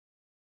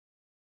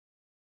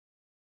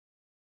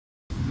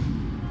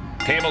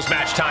Tables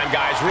match time,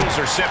 guys. Rules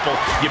are simple.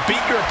 You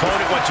beat your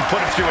opponent once you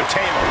put him through a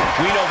table.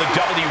 We know the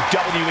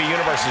WWE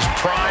Universe is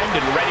primed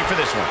and ready for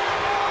this one.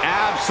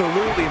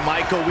 Absolutely,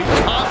 Michael. We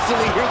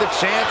constantly hear the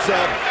chants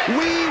of,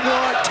 "We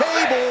want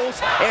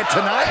tables." And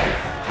tonight,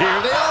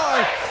 here they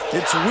are.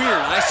 It's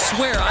weird. I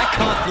swear I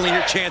constantly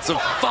hear chants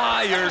of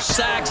 "Fire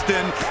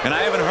Saxton," and I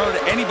haven't heard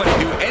anybody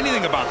do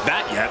anything about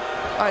that yet.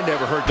 I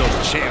never heard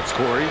those chants,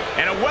 Corey.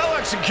 And a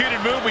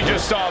well-executed move we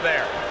just saw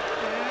there.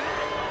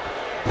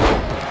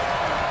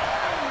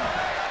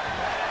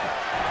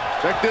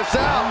 Check this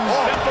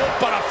out. Simple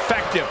but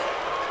effective.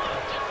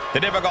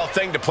 The difficult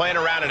thing to plan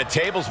around in a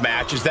tables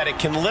match is that it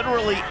can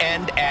literally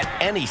end at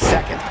any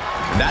second.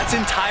 That's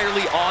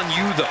entirely on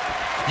you, though.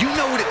 You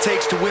know what it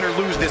takes to win or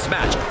lose this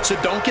match, so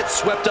don't get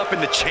swept up in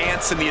the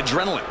chants and the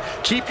adrenaline.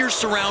 Keep your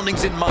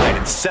surroundings in mind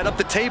and set up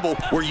the table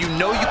where you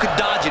know you could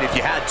dodge it if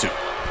you had to.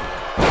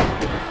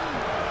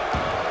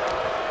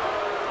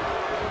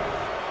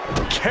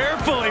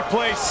 Carefully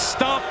placed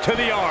stomp to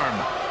the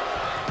arm.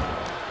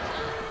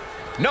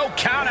 No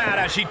count out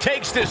as she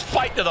takes this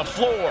fight to the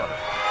floor.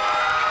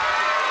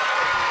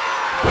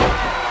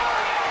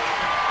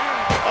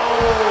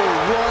 Oh,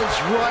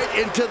 runs right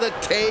into the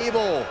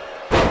table.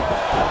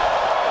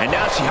 And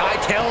now she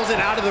hightails it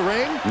out of the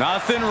ring?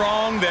 Nothing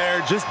wrong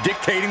there, just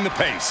dictating the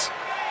pace.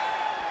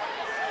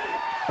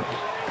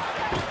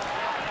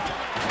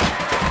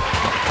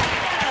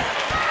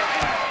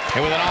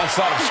 And with an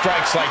onslaught of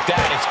strikes like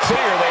that, it's clear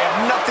they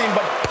have nothing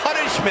but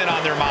punishment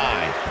on their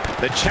mind.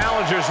 The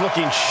challenger's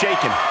looking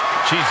shaken.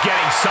 She's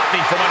getting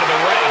something from under the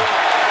ring.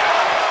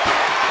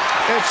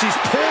 And she's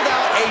pulled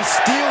out a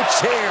steel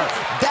chair.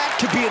 That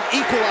could be an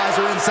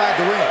equalizer inside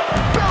the ring.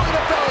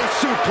 Belly-to-belly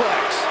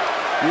suplex.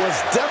 Was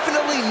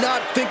definitely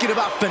not thinking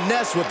about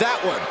finesse with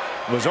that one.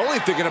 Was only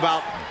thinking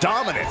about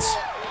dominance.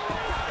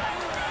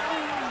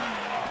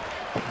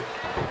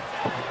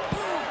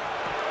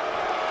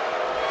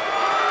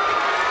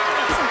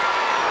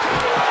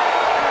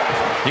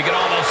 You can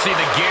almost see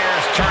the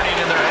gears turning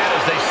in their head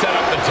as they set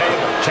up the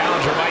table.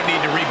 Challenger might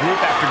need to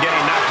regroup after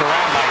getting knocked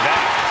around like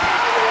that.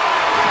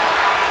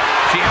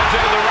 She heads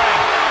into the ring.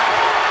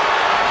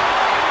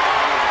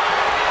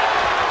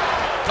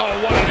 Oh,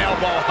 what an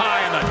elbow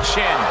high on the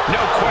chin. No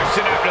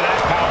question after that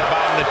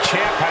powerbomb, the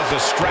champ has a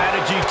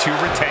strategy to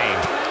retain.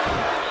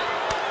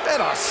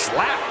 And a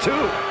slap,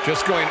 too.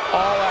 Just going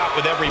all out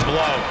with every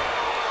blow.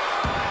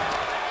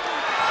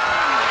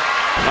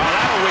 Oh,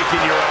 that'll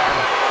weaken your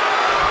arm.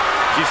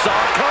 She saw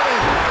it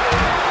coming.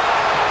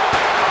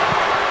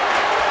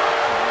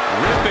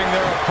 Ripping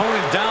their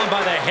opponent down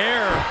by the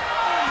hair.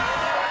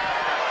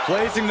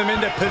 Placing them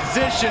into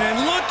position,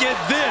 and look at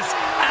this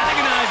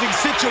agonizing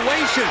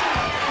situation.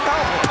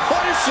 Oh,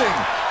 punishing.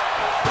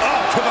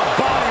 Oh, to the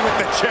body with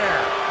the chair.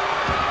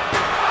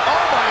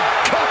 Oh, my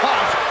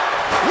gosh.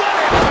 What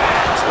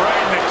impact.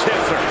 Right in the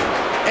kisser.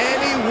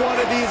 Any one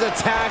of these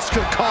attacks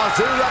could cause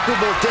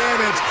irreparable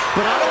damage,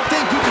 but I don't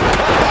think you can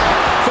come back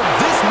from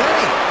this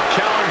many.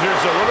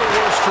 Challenger's a little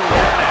worse for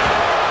wear now.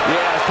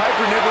 Yeah,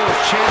 Piper Niven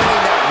was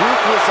channeling that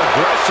ruthless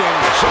aggression,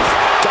 just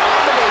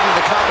dominating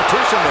the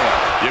competition there.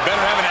 You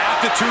better have an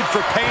aptitude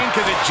for pain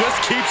because it just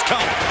keeps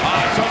coming.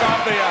 Took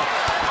off the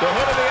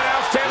hood of the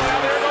announce table. Now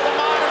there go the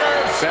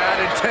monitors.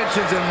 Bad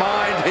intentions in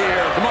mind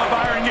here. Come on,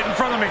 Byron, get in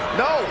front of me.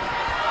 No.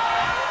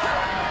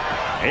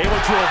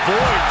 Able to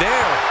avoid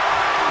there.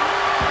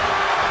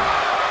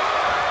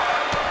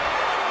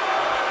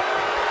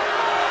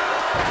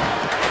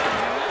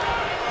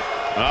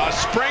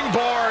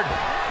 Springboard.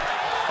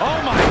 Oh,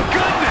 my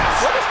goodness.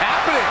 What is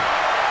happening?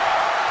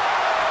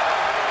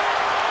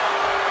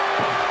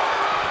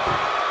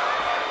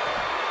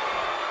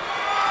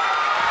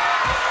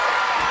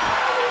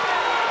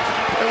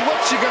 And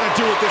what's she gonna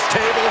do with this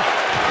table?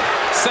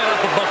 Set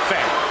up a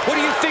buffet. What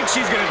do you think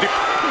she's going to do?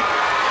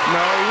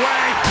 No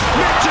way.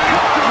 Reaching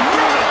up through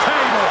the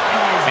table.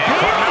 And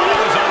Carmella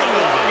was on the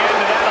wrong end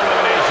of that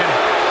elimination.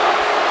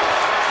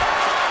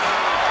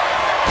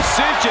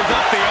 Cinches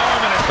up the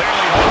arm and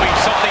Clearly hoping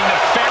something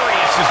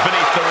nefarious is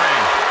beneath the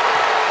ring.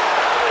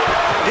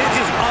 it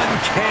is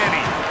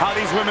uncanny how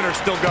these women are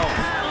still going.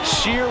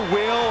 Sheer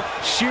will,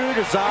 sheer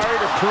desire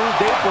to prove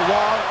they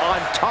belong on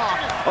top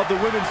of the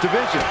women's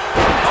division.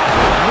 Oh,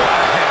 what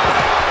a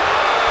headbutt.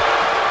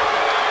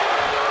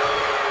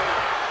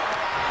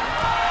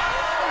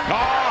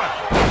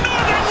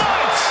 Northern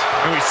Lights!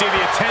 And we see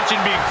the attention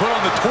being put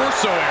on the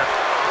torso there.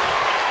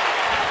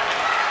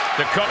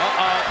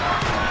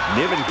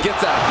 Niven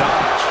gets out of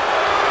dodge.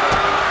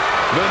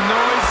 The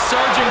noise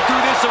surging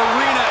through this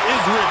arena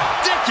is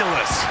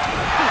ridiculous.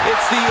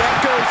 It's the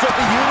echoes of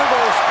the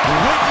universe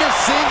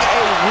witnessing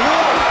a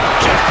war.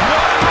 Just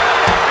one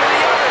after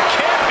the other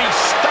can't be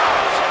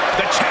stopped.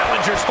 The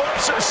challenger's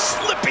hopes are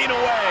slipping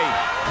away.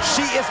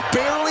 She is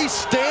barely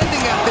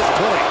standing at this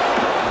point.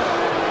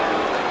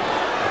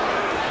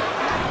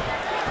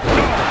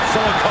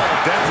 Someone call a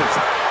dentist.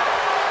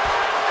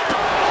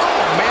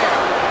 Oh, man.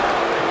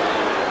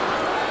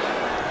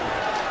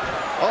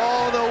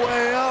 All the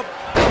way up.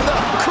 The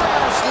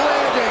crash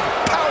landing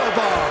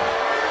powerbomb.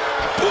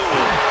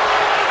 Boom.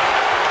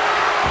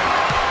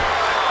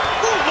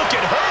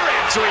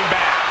 answering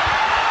back.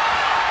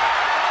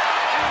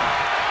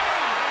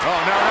 Oh,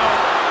 no.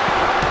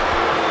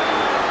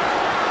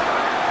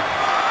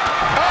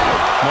 Oh!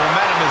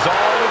 Momentum is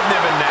all with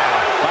Niven now.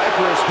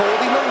 Piper is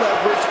holding the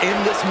leverage in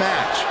this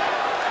match.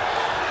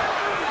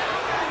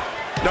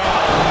 Oh,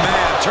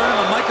 man, turning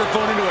the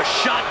microphone into a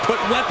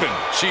shot-put weapon.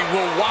 She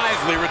will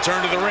wisely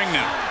return to the ring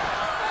now.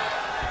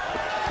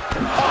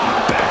 Oh,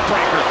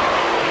 backbreaker.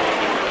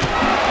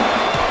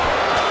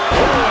 Oh,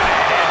 and a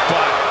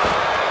headbutt.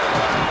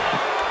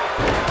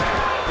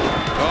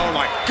 Oh,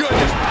 my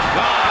goodness.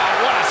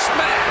 Ah, what a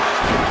smash.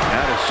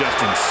 That is just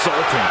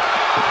insulting.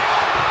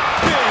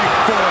 Big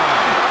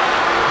forearm.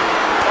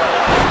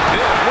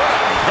 This, what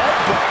a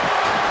headbutt.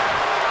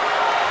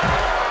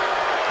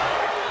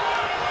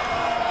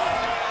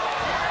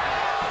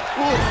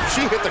 Ooh,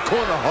 she hit the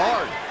corner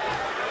hard.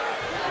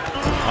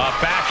 A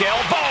back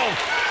elbow.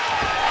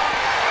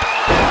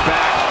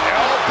 Back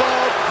elbow.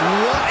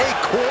 What a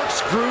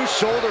corkscrew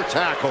shoulder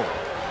tackle.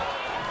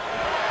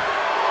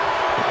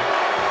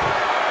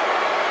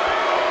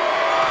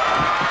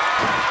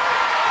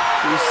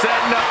 He's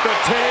setting up the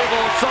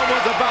table.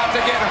 Someone's about to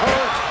get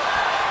hurt.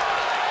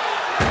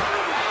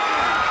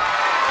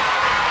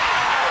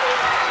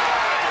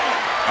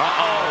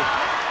 Uh-oh.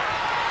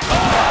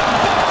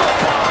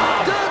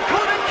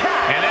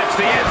 And that's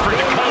the end for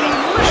Dakota.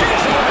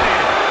 She's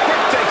eliminated.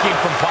 Quick thinking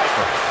from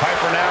Piper.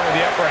 Piper now with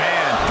the upper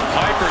hand.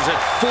 Piper's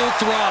at full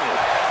throttle.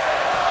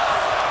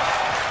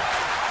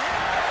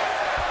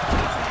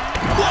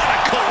 What a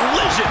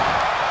collision.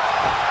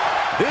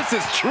 This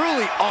is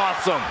truly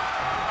awesome.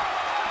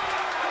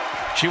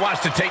 She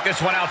wants to take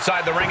this one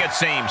outside the ring, it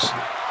seems.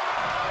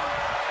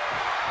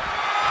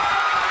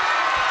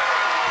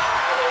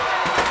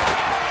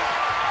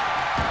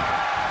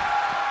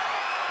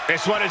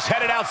 This one is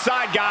headed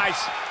outside, guys.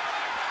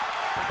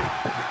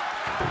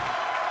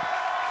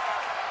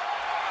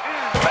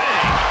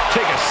 Bang!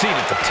 Take a seat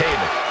at the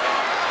table.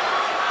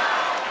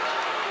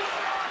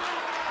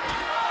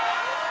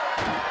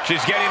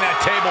 She's getting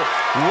that table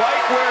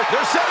right where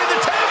they're setting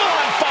the table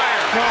on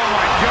fire. Oh,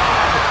 my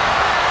God.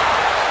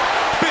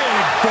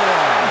 Big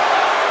forearm.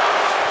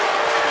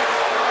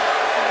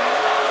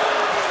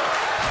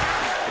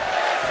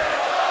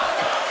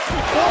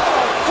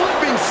 Whoa,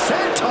 flipping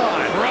senton.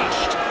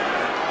 Crushed.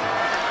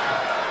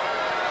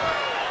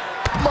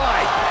 My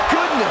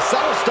goodness,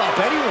 that'll stop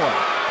anyone.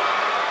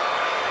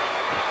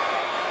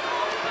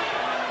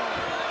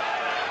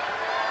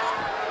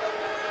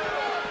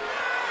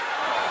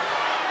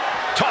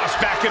 Tossed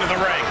back into the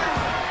ring.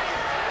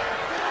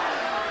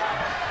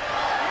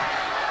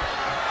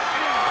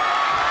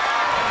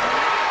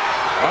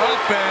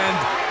 Up and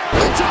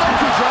It's an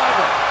upper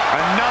driver.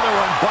 another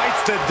one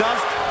bites the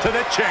dust to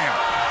the champ.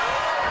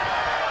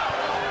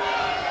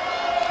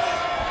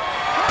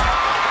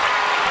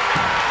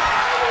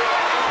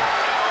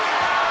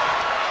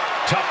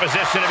 Tough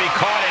position to be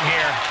caught in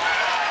here.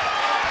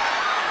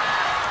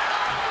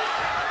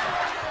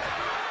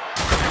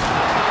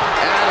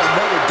 And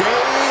another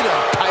day to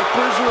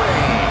Piper's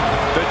reign.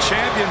 The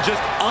champion just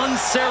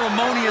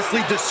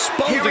unceremoniously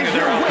disposing of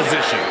their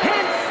opposition.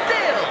 And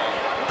still,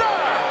 the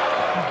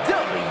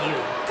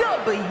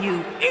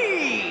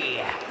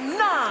WWE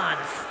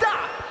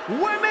Non-Stop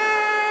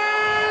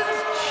Women's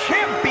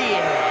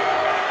Champion,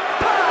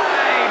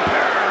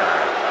 Piper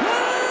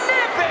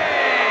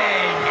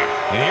Niven.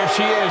 And here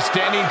she is,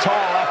 standing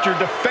tall after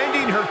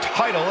defending her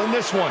title in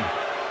this one.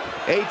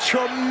 A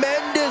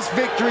tremendous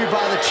victory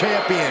by the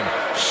champion,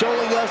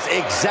 showing us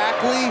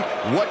exactly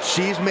what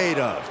she's made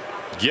of.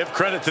 Give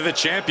credit to the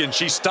champion.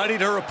 She studied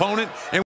her opponent and